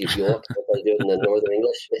 University of York. They do it in the Northern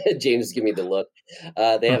English. James, give me the look.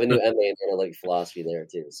 They have a new MA in analytic philosophy there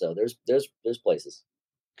too. So there's places.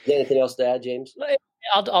 You got anything else to add, James?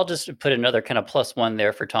 I'll just put another kind of +1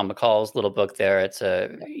 there for Tom McCall's little book there. It's a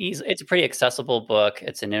pretty accessible book.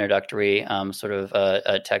 It's an introductory sort of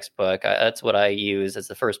a textbook. That's what I use as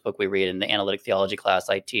the first book we read in the analytic theology class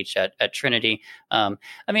I teach at Trinity.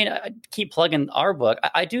 I keep plugging our book.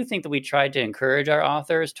 I do think that we tried to encourage our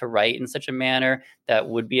authors to write in such a manner that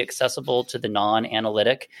would be accessible to the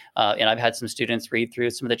non-analytic. And I've had some students read through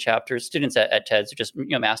some of the chapters, students at TEDS, just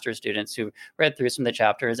master's students who read through some of the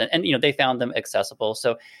chapters and they found them accessible.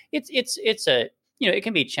 So it's a it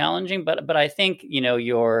can be challenging, but I think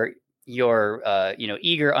your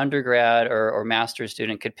eager undergrad or master's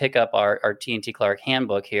student could pick up our T&T Clark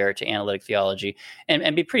handbook here to analytic theology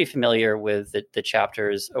and be pretty familiar with the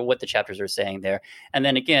chapters or what the chapters are saying there. And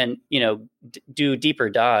then again, do deeper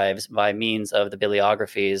dives by means of the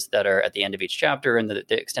bibliographies that are at the end of each chapter and the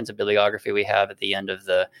extensive bibliography we have at the end of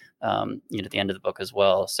the at the end of the book as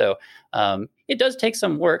well. So it does take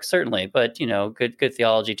some work, certainly, but good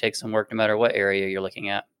theology takes some work no matter what area you're looking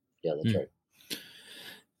at. Yeah, that's right.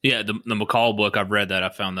 Yeah, the McCall book, I've read that. I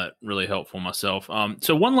found that really helpful myself.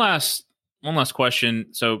 So one last question.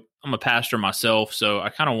 So I'm a pastor myself, so I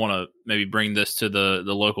kind of want to maybe bring this to the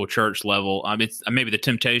local church level. Maybe the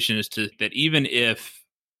temptation is that even if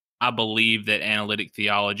I believe that analytic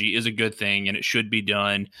theology is a good thing and it should be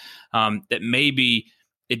done, that maybe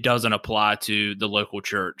it doesn't apply to the local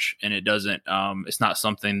church, and it doesn't. It's not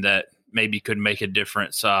something that maybe could make a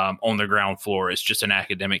difference on the ground floor. It's just an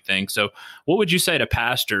academic thing. So what would you say to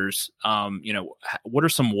pastors? What are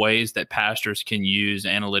some ways that pastors can use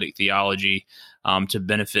analytic theology to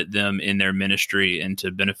benefit them in their ministry and to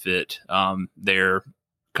benefit their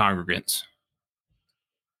congregants?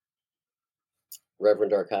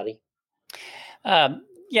 Reverend Arcadi?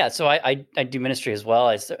 Yeah, so I do ministry as well.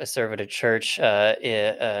 I serve at a church, an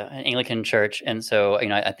Anglican church, and so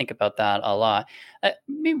I think about that a lot.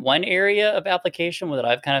 Maybe one area of application that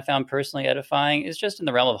I've kind of found personally edifying is just in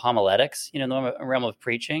the realm of homiletics. In the realm of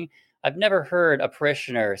preaching. I've never heard a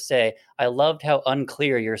parishioner say, "I loved how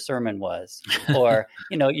unclear your sermon was," or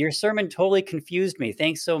 "Your sermon totally confused me.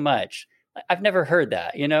 Thanks so much." I've never heard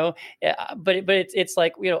that, but it's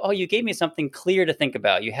like, oh, you gave me something clear to think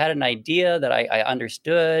about. You had an idea that I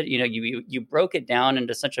understood, you broke it down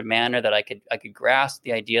into such a manner that I could grasp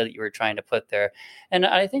the idea that you were trying to put there. And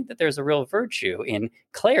I think that there's a real virtue in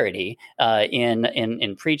clarity,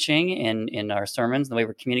 in preaching, in our sermons, the way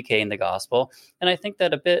we're communicating the gospel. And I think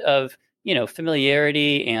that a bit of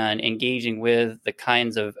familiarity and engaging with the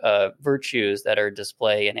kinds of virtues that are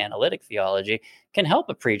displayed in analytic theology can help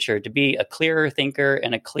a preacher to be a clearer thinker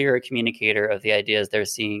and a clearer communicator of the ideas they're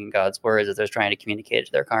seeing in God's words as they're trying to communicate it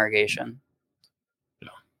to their congregation. Yeah,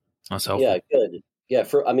 that's helpful. Yeah, good. Yeah,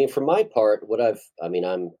 for my part, I'm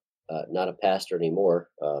not a pastor anymore.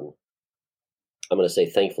 I'm going to say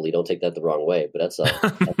thankfully, don't take that the wrong way, but that's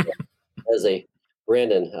as a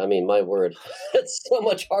Brandon, my word, it's so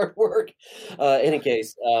much hard work. Any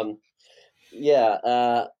case,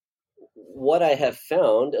 what I have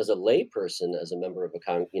found as a layperson, as a member of a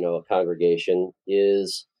congregation,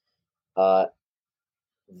 is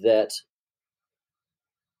that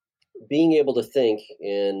being able to think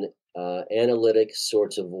in analytic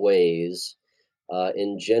sorts of ways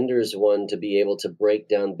engenders one to be able to break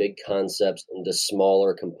down big concepts into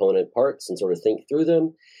smaller component parts and sort of think through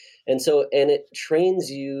them. And it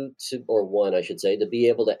trains you to be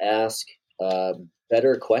able to ask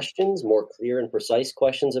better questions, more clear and precise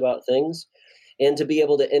questions about things, and to be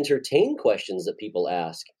able to entertain questions that people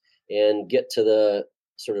ask and get to the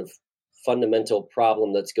sort of fundamental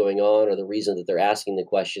problem that's going on or the reason that they're asking the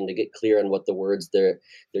question, to get clear on what the words they're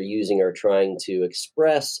using are trying to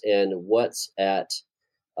express and what's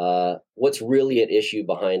really at issue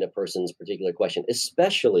behind a person's particular question,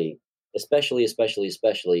 especially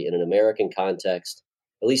in an American context,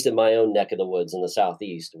 at least in my own neck of the woods in the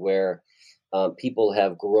Southeast, where people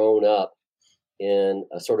have grown up in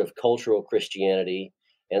a sort of cultural Christianity,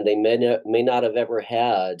 and they may not have ever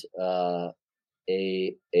had an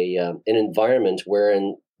environment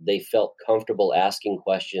wherein they felt comfortable asking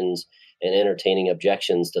questions and entertaining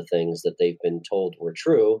objections to things that they've been told were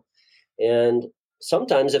true. And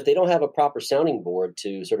sometimes, if they don't have a proper sounding board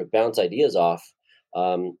to sort of bounce ideas off,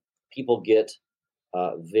 people get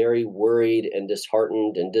very worried and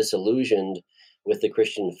disheartened and disillusioned with the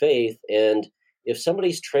Christian faith. And if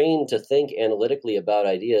somebody's trained to think analytically about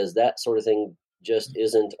ideas, that sort of thing just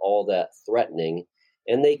isn't all that threatening,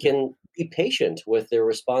 and they can be patient with their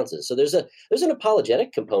responses. So there's an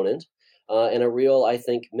apologetic component and a real, I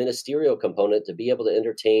think, ministerial component to be able to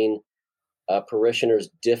entertain parishioners'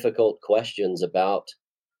 difficult questions about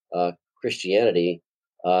Christianity,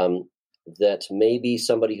 that maybe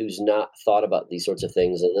somebody who's not thought about these sorts of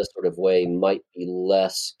things in this sort of way might be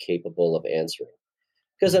less capable of answering.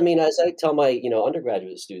 Because, I mean, as I tell my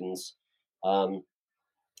undergraduate students,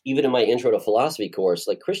 even in my intro to philosophy course,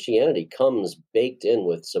 like, Christianity comes baked in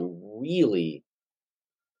with some really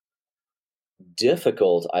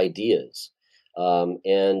difficult ideas.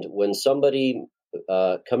 And when somebody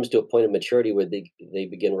comes to a point of maturity where they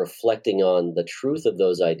begin reflecting on the truth of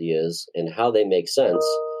those ideas and how they make sense,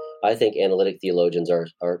 I think analytic theologians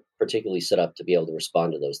are particularly set up to be able to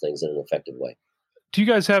respond to those things in an effective way. Do you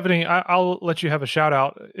guys have any, I'll let you have a shout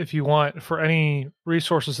out if you want, for any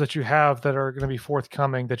resources that you have that are going to be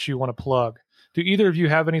forthcoming that you want to plug. Do either of you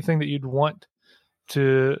have anything that you'd want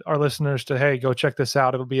to our listeners to, hey, go check this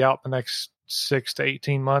out? It'll be out in the next 6 to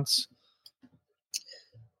 18 months.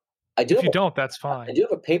 If you don't, that's fine. I do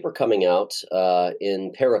have a paper coming out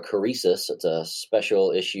in Perichoresis. It's a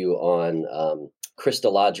special issue on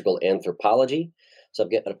Christological anthropology. So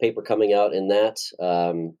I've got a paper coming out in that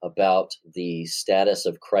about the status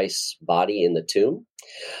of Christ's body in the tomb,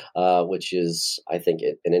 which is, I think,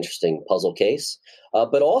 an interesting puzzle case.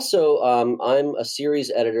 But also, I'm a series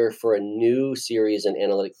editor for a new series in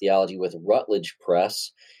analytic theology with Routledge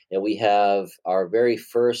Press. And we have our very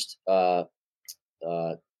first book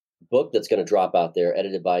that's going to drop out there,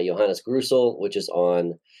 edited by Johannes Grusel, which is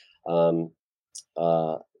on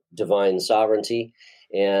divine sovereignty.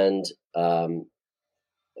 And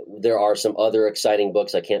there are some other exciting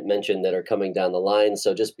books I can't mention that are coming down the line.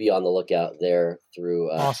 So just be on the lookout there through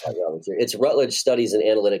awesome. It's Routledge Studies in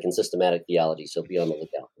Analytic and Systematic Theology. So be on the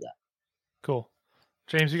lookout for that. Cool.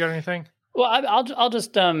 James, you got anything? Well, I'll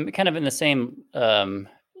just kind of in the same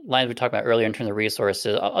lines we talked about earlier in terms of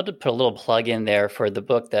resources, I'll just put a little plug in there for the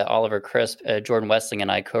book that Oliver Crisp, Jordan Westling,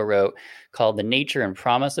 and I co-wrote called The Nature and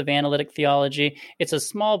Promise of Analytic Theology. It's a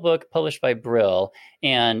small book published by Brill,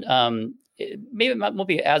 and maybe it won't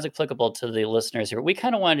be as applicable to the listeners here. We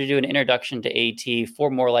kind of wanted to do an introduction to AT for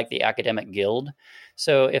more like the academic guild.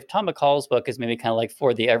 So if Tom McCall's book is maybe kind of like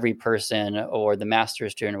for the every person or the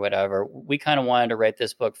master's student or whatever, we kind of wanted to write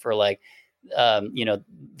this book for like,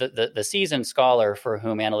 the seasoned scholar for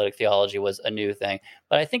whom analytic theology was a new thing.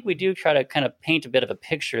 But I think we do try to kind of paint a bit of a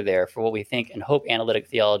picture there for what we think and hope analytic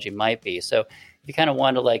theology might be. So if you kind of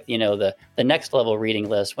want to like, the next level reading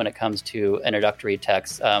list when it comes to introductory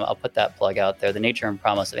texts, I'll put that plug out there. The Nature and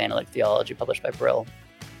Promise of Analytic Theology, published by Brill.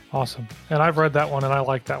 Awesome. And I've read that one and I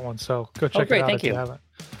like that one. So go check it out if you haven't.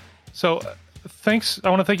 So thanks. I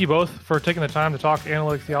want to thank you both for taking the time to talk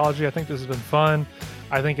analytic theology. I think this has been fun.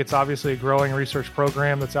 I think it's obviously a growing research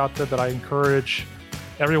program that's out there that I encourage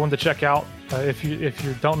everyone to check out. If you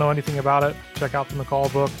don't know anything about it, check out the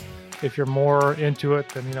McCall book. If you're more into it,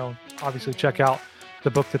 then obviously check out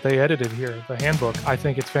the book that they edited here, the handbook. I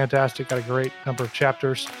think it's fantastic. Got a great number of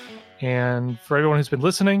chapters. And for everyone who's been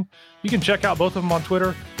listening, you can check out both of them on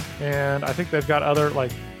Twitter. And I think they've got other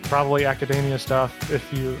probably academia stuff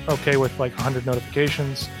if you're okay with 100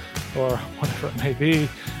 notifications or whatever it may be.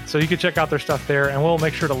 So you can check out their stuff there, and we'll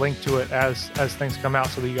make sure to link to it as things come out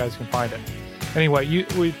so that you guys can find it. Anyway,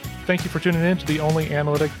 we thank you for tuning in to the only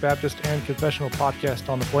analytic, Baptist, and confessional podcast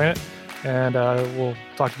on the planet, and we'll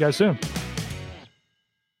talk to you guys soon.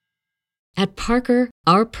 At Parker,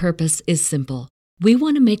 our purpose is simple. We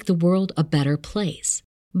want to make the world a better place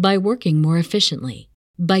by working more efficiently,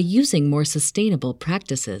 by using more sustainable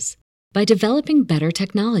practices, by developing better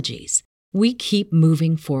technologies. We keep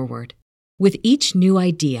moving forward. With each new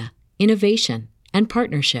idea, innovation, and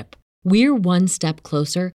partnership, we're one step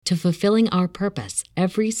closer to fulfilling our purpose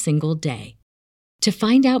every single day. To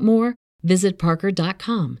find out more, visit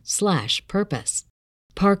parker.com/purpose.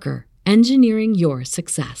 Parker, engineering your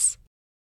success.